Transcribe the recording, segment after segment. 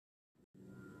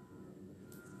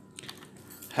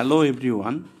Hello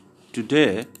everyone.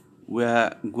 Today we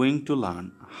are going to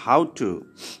learn how to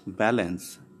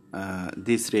balance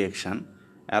this reaction.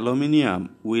 Aluminium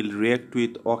will react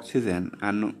with oxygen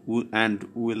and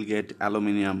will get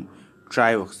aluminium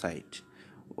trioxide.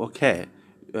 Okay.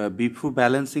 Before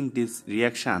balancing this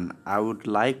reaction, I would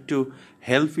like to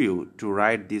help you to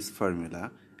write this formula,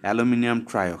 aluminium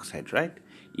trioxide, right?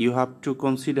 You have to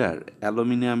consider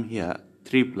aluminium here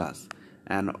 3 plus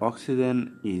and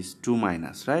oxygen is 2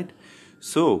 minus, right?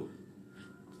 So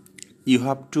you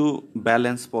have to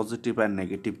balance positive and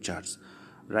negative charge,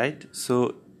 right?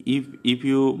 So if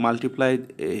you multiply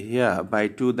here by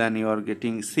 2, then you are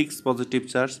getting 6 positive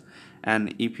charge,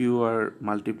 and if you are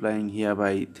multiplying here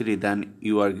by 3, then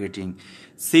you are getting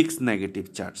 6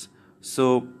 negative charge.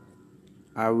 So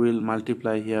I will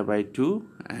multiply here by 2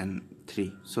 and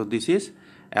 3. So this is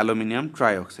aluminium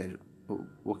trioxide.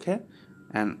 Okay.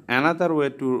 And another way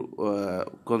to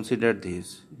consider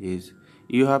this is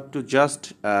you have to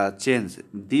just change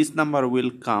this number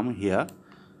will come here,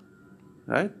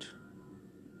 right?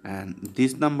 And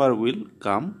this number will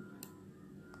come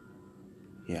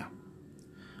here.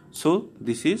 So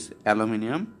this is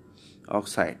aluminium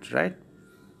oxide, right?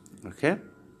 Okay.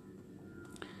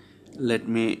 Let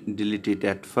me delete it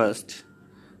at first.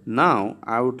 Now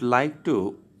I would like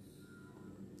to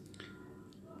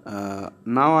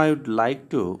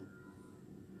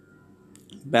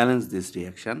balance this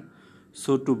reaction.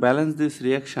 So to balance this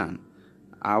reaction,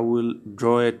 I will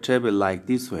draw a table like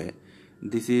this way.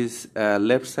 This is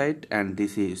left side and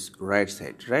this is right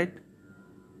side, right?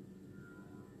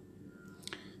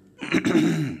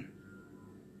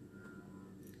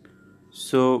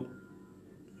 So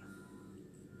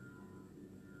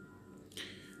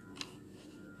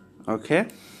okay,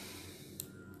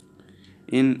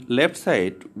 in left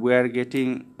side we are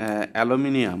getting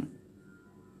aluminium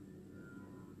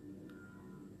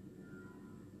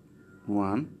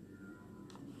 1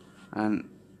 and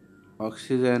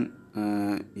oxygen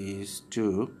is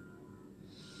 2.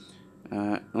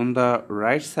 On the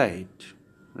right side,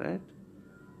 right?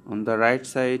 On the right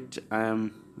side I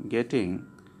am getting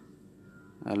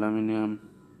aluminium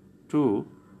 2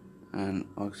 and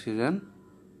oxygen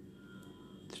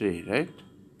 3, right?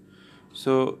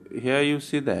 So here you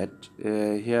see that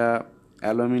here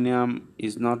aluminium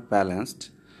is not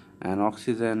balanced and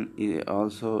oxygen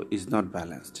also is not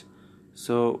balanced.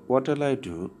 So what will I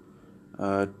do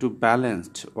to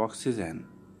balance oxygen?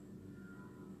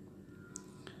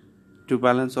 To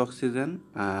balance oxygen,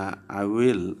 I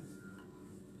will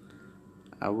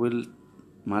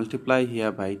multiply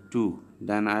here by 2,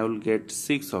 then I will get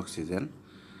 6 oxygen,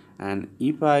 and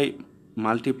if I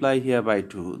multiply here by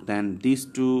 2, then these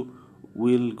 2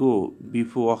 will go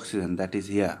before oxygen, that is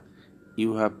here.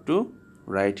 You have to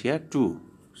write here 2.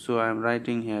 So I am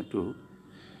writing here 2.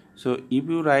 So if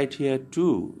you write here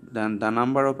 2, then the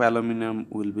number of aluminium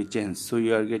will be changed. So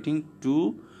you are getting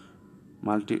 2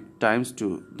 times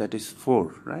 2, that is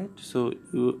 4, right? So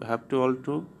you have to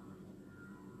also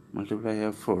multiply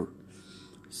here 4.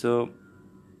 So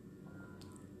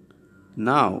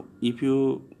now if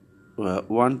you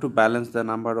want to balance the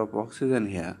number of oxygen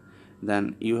here,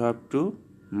 then you have to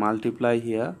multiply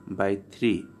here by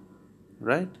 3,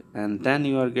 right? And then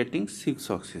you are getting 6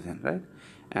 oxygen, right?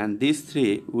 And these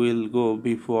 3 will go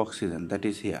before oxygen, that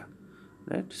is here,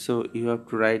 right? So you have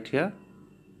to write here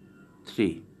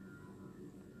 3.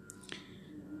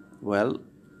 Well,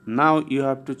 now you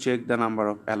have to check the number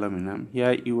of aluminum.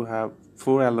 Here you have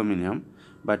 4 aluminum,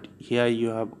 but here you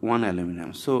have 1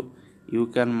 aluminum. So you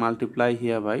can multiply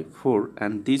here by 4,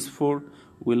 and this 4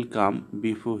 will come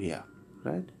before here,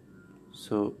 right?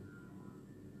 So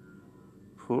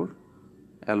 4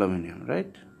 aluminum,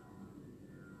 right?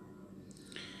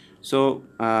 So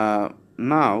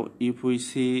now if we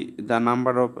see the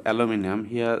number of aluminum,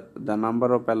 here the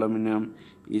number of aluminum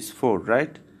is 4,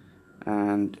 right?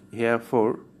 And here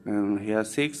 4, and here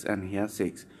 6, and here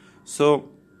 6. So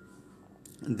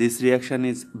this reaction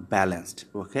is balanced.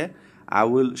 Okay, I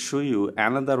will show you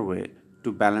another way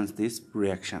to balance this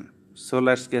reaction. So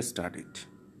let's get started.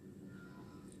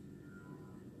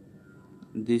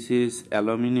 This is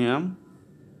aluminium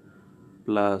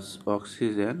plus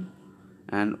oxygen,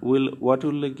 and what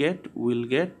will we get? We'll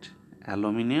get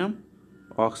aluminium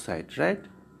oxide, right?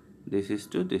 This is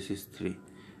 2, this is 3.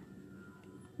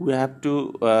 We have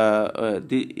to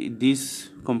this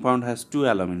compound has 2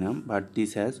 aluminum, but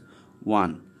this has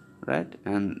 1, right?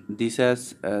 And this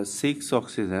has 6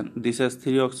 oxygen, this has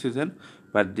 3 oxygen,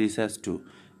 but this has 2.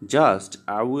 Just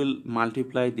I will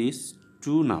multiply this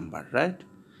 2 number, right?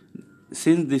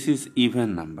 Since this is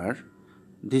even number,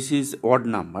 this is odd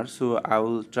number, so I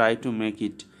will try to make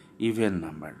it even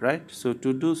number, right? So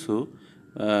to do so,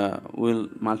 we'll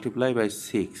multiply by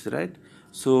 6, right?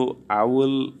 So I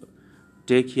will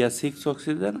take here 6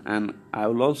 oxygen and I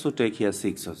will also take here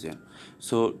 6 oxygen.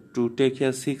 So to take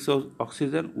here 6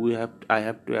 oxygen, I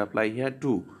have to apply here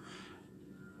 2.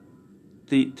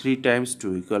 3 times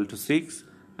 2 equal to 6,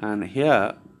 and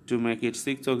here to make it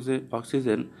 6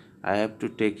 oxygen I have to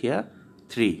take here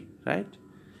 3, right?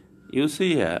 You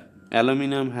see here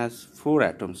aluminum has 4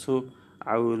 atoms, so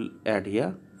I will add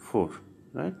here 4,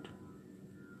 right?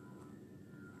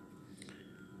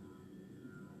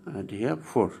 Add here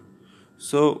 4.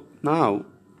 So now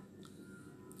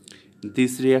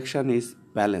this reaction is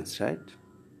balanced, right?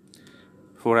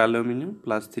 4 aluminum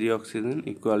plus 3 oxygen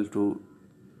equal to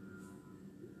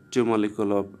 2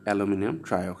 molecule of aluminum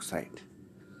trioxide.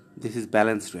 This is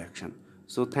balanced reaction.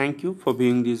 So thank you for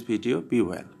viewing this video. Be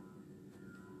well.